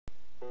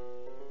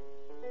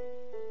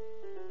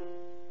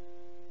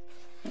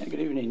Good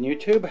evening,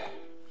 YouTube.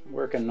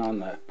 Working on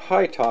the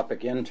Pi top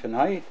again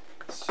tonight.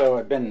 So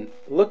I've been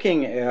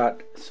looking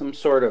at some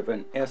sort of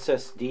an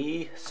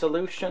SSD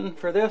solution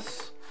for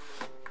this.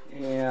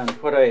 And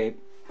what I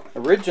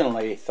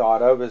originally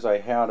thought of is I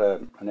had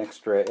an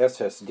extra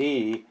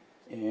SSD,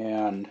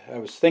 and I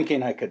was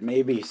thinking I could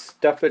maybe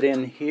stuff it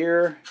in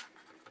here,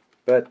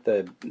 but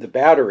the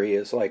battery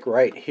is like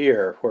right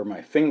here where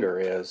my finger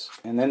is.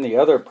 And then the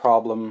other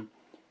problem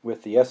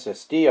with the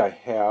SSD I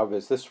have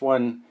is this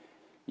one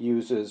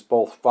uses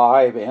both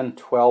 5 and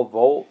 12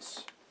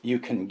 volts. You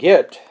can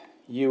get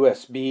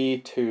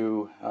USB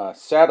to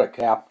SATA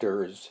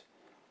adapters,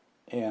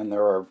 and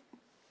there are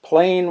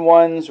plain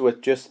ones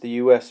with just the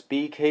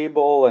USB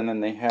cable, and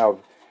then they have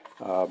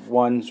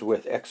ones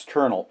with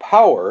external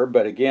power,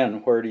 but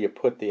again, where do you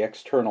put the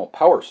external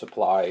power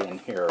supply in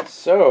here?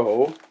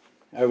 So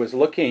I was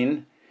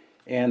looking,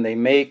 and they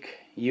make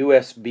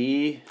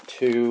USB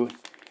to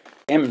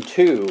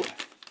M2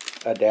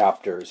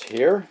 adapters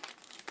here,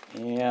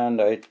 and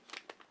I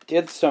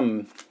did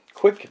some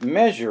quick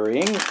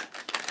measuring,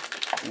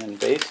 and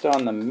based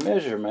on the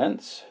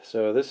measurements,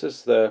 so this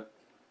is the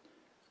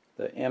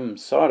M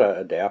SATA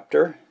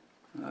adapter.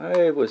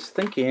 I was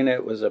thinking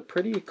it was a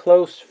pretty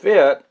close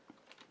fit,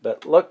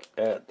 but look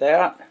at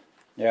that.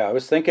 Yeah, I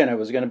was thinking it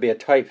was going to be a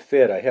tight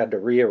fit. I had to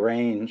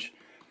rearrange.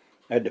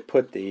 I had to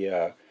put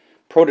the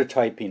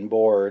prototyping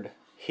board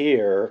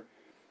here,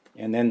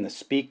 and then the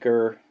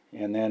speaker,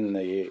 and then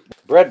the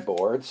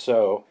breadboard.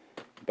 So,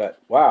 but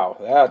wow,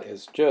 that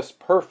is just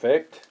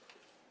perfect.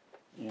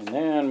 And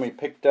then we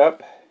picked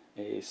up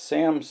a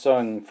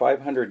Samsung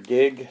 500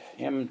 gig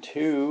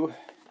M2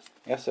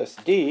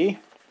 SSD,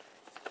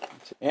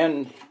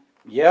 and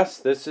yes,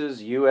 this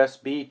is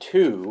USB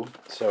 2,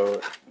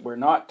 so we're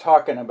not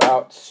talking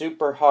about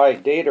super high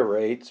data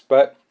rates,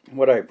 but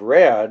what I've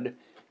read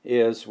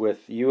is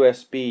with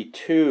USB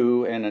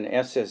 2 and an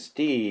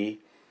SSD,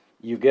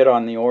 you get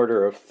on the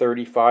order of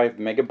 35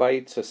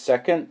 megabytes a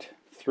second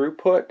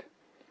throughput.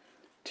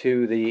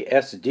 To the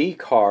SD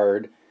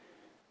card,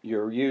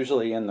 you're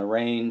usually in the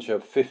range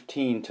of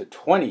 15 to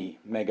 20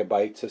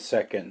 megabytes a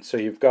second, so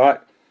you've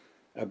got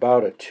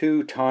about a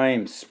 2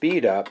 times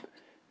speed up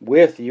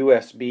with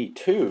USB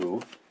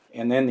 2.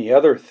 And then the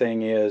other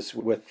thing is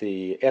with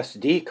the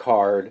SD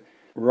card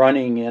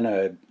running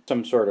in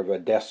some sort of a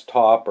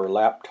desktop or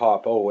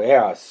laptop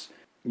OS,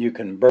 you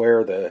can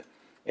wear the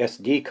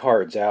SD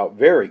cards out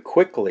very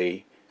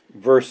quickly,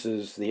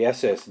 versus the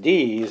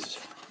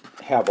SSDs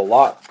have a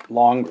lot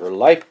longer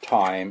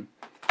lifetime.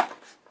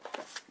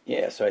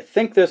 Yeah, so I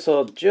think this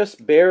will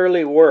just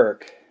barely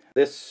work.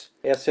 This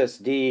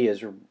SSD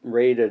is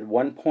rated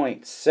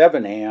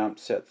 1.7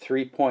 amps at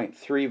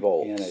 3.3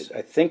 volts. And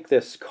I think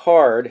this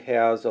card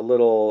has a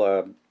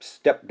little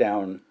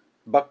step-down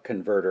buck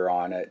converter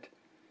on it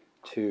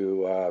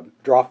to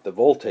drop the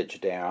voltage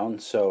down.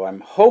 So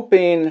I'm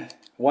hoping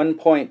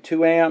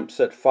 1.2 amps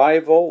at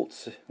 5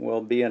 volts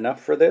will be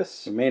enough for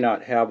this. We may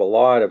not have a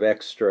lot of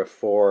extra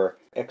for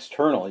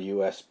external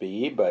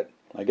USB, but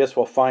I guess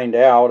we'll find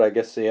out. I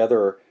guess the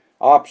other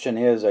option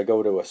is I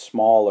go to a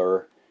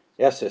smaller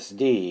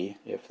SSD,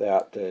 if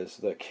that is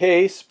the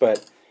case,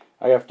 but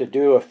I have to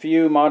do a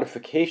few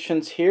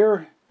modifications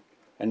here.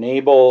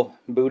 Enable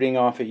booting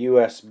off a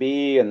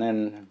USB and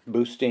then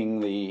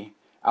boosting the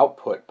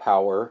output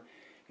power.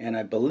 And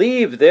I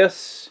believe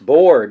this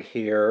board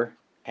here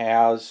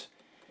has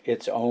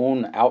its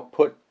own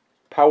output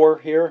power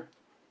here.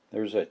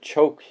 There's a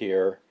choke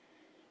here,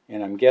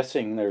 and I'm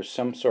guessing there's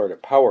some sort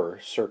of power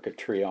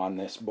circuitry on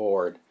this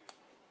board.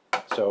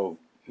 So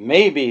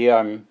maybe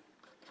I'm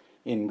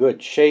in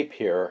good shape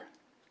here.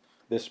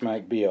 This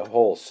might be a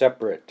whole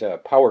separate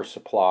power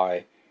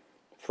supply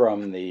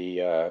from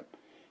the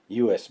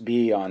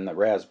USB on the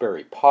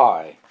Raspberry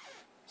Pi.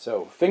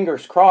 So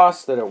fingers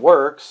crossed that it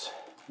works.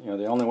 You know,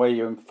 the only way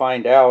you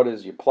find out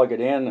is you plug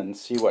it in and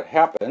see what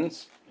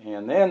happens.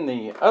 And then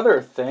the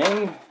other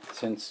thing,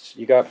 since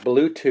you got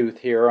Bluetooth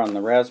here on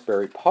the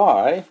Raspberry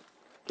Pi,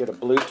 get a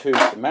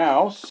Bluetooth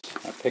mouse.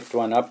 I picked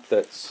one up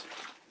that's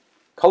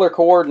color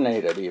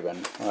coordinated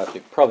even. I'll have to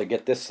probably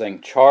get this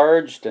thing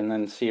charged and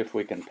then see if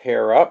we can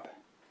pair up.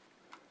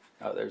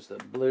 Oh, there's the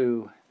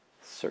blue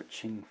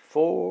searching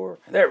for.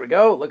 There we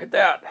go, look at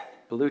that.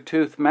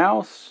 Bluetooth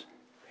mouse,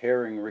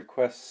 pairing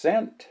request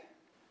sent.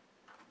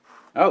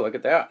 Oh, look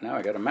at that, now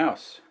I got a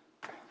mouse.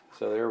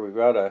 So there we've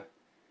got a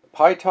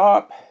Pi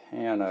top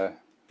and a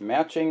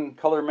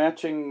color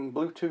matching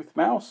Bluetooth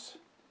mouse.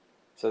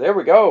 So there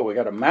we go, we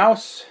got a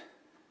mouse.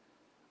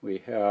 We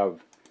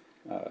have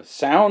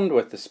sound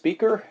with the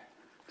speaker.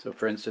 So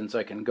for instance,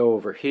 I can go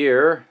over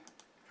here.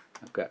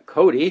 I've got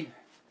Cody.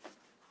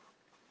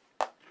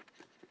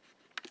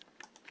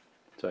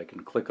 So I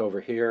can click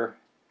over here,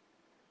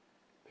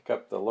 pick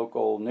up the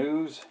local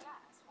news.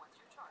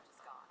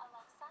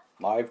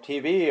 Live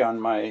TV on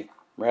my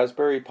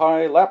Raspberry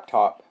Pi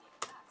laptop.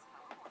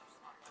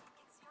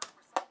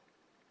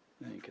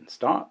 And you can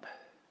stop.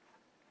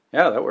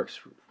 Yeah, that works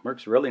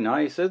really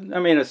nice. I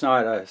mean, it's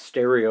not a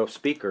stereo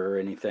speaker or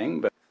anything,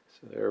 but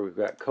so there we've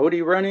got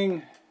Cody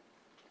running.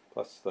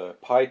 plus the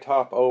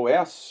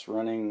pi-topOS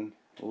running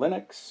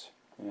Linux.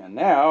 And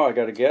now I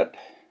got to get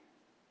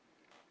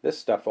this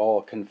stuff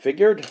all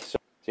configured. So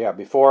yeah,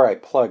 before I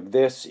plug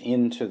this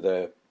into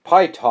the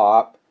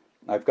pi-top,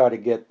 I've got to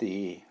get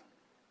the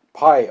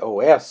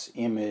pi-OS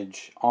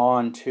image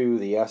onto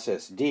the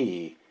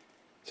SSD.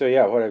 So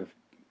yeah, what I've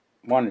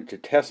wanted to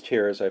test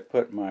here is I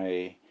put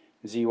my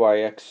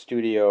ZYX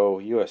Studio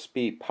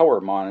USB power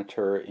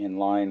monitor in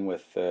line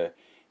with the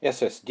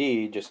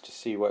SSD just to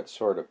see what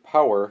sort of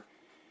power,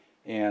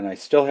 and I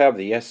still have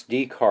the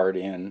SD card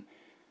in.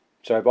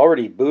 So I've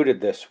already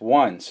booted this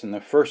once, and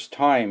the first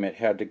time it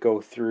had to go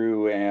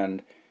through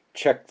and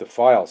check the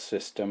file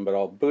system, but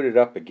I'll boot it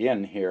up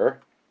again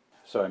here.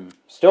 So I'm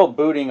still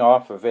booting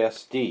off of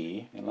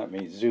SD, and let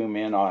me zoom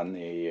in on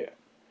the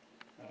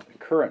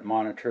current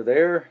monitor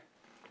there.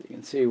 You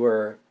can see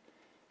we're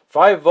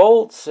 5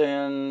 volts,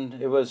 and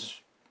it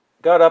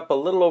got up a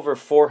little over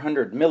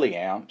 400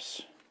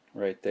 milliamps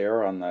right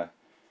there on the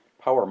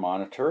power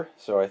monitor.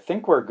 So I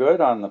think we're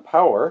good on the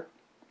power.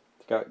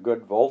 It's got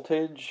good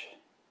voltage,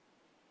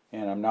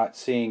 and I'm not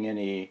seeing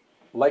any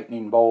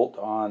lightning bolt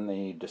on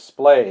the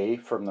display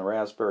from the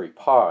Raspberry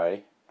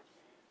Pi.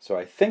 So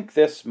I think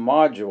this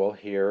module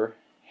here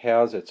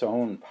has its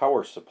own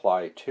power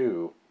supply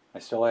too. I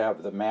still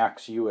have the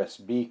max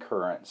USB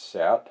current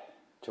set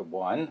to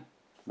 1.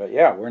 But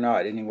yeah, we're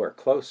not anywhere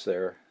close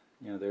there.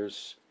 You know,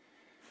 there's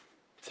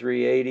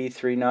 380,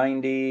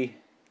 390,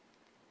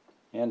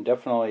 and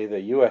definitely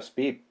the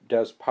USB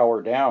does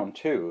power down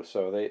too.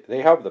 So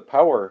they have the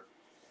power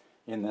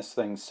in this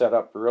thing set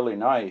up really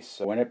nice.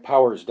 So when it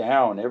powers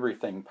down,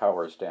 everything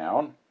powers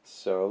down.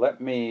 So let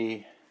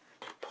me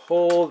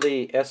pull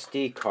the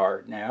SD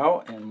card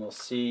now, and we'll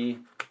see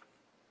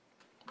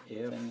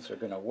if things are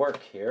going to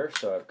work here.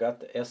 So I've got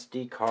the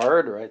SD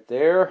card right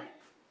there.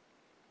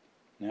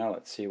 Now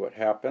let's see what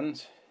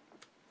happens.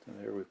 So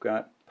there we've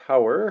got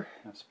power.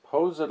 Now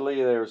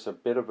supposedly there's a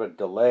bit of a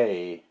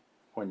delay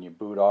when you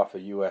boot off a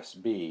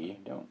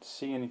USB. Don't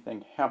see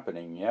anything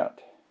happening yet.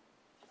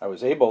 I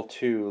was able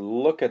to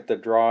look at the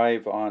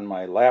drive on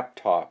my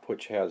laptop,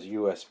 which has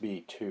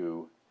USB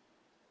 2,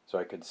 so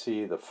I could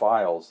see the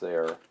files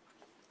there.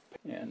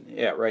 And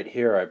yeah, right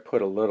here I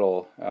put a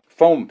little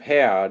foam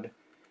pad,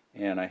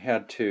 and I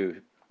had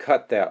to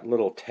cut that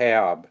little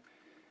tab,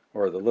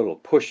 or the little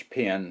push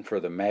pin for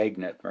the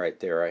magnet right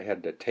there. I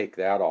had to take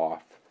that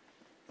off.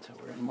 So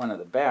we're in one of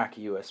the back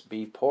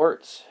USB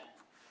ports.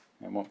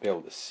 I won't be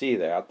able to see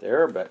that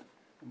there, but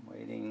I'm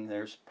waiting.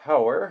 There's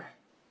power.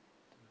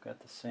 We've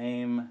got the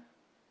same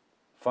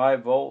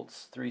 5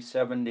 volts,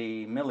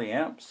 370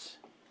 milliamps.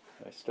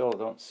 I still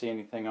don't see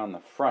anything on the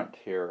front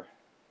here.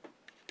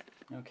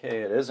 Okay,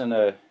 it isn't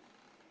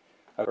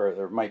or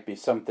there might be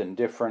something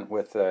different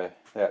with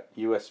that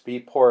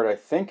USB port. I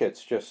think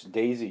it's just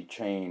daisy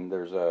chained.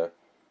 There's a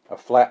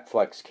flat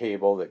flex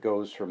cable that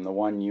goes from the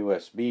one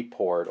USB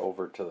port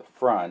over to the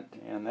front,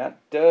 and that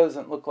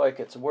doesn't look like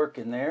it's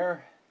working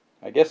there.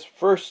 I guess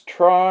first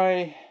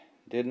try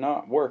did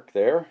not work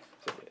there.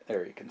 So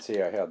there you can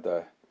see I had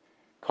the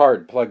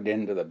card plugged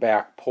into the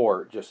back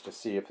port just to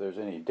see if there's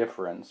any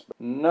difference. But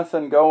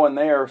nothing going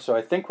there, so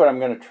I think what I'm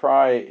going to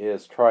try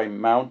is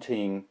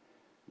mounting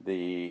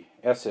the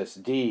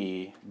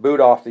SSD, boot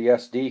off the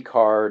SD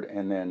card,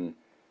 and then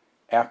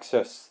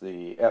access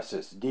the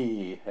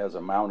SSD as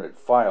a mounted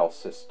file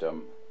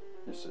system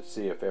just to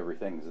see if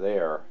everything's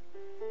there.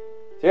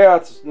 Yeah,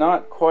 it's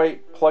not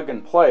quite plug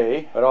and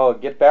play, but I'll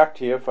get back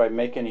to you if I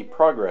make any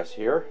progress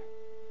here.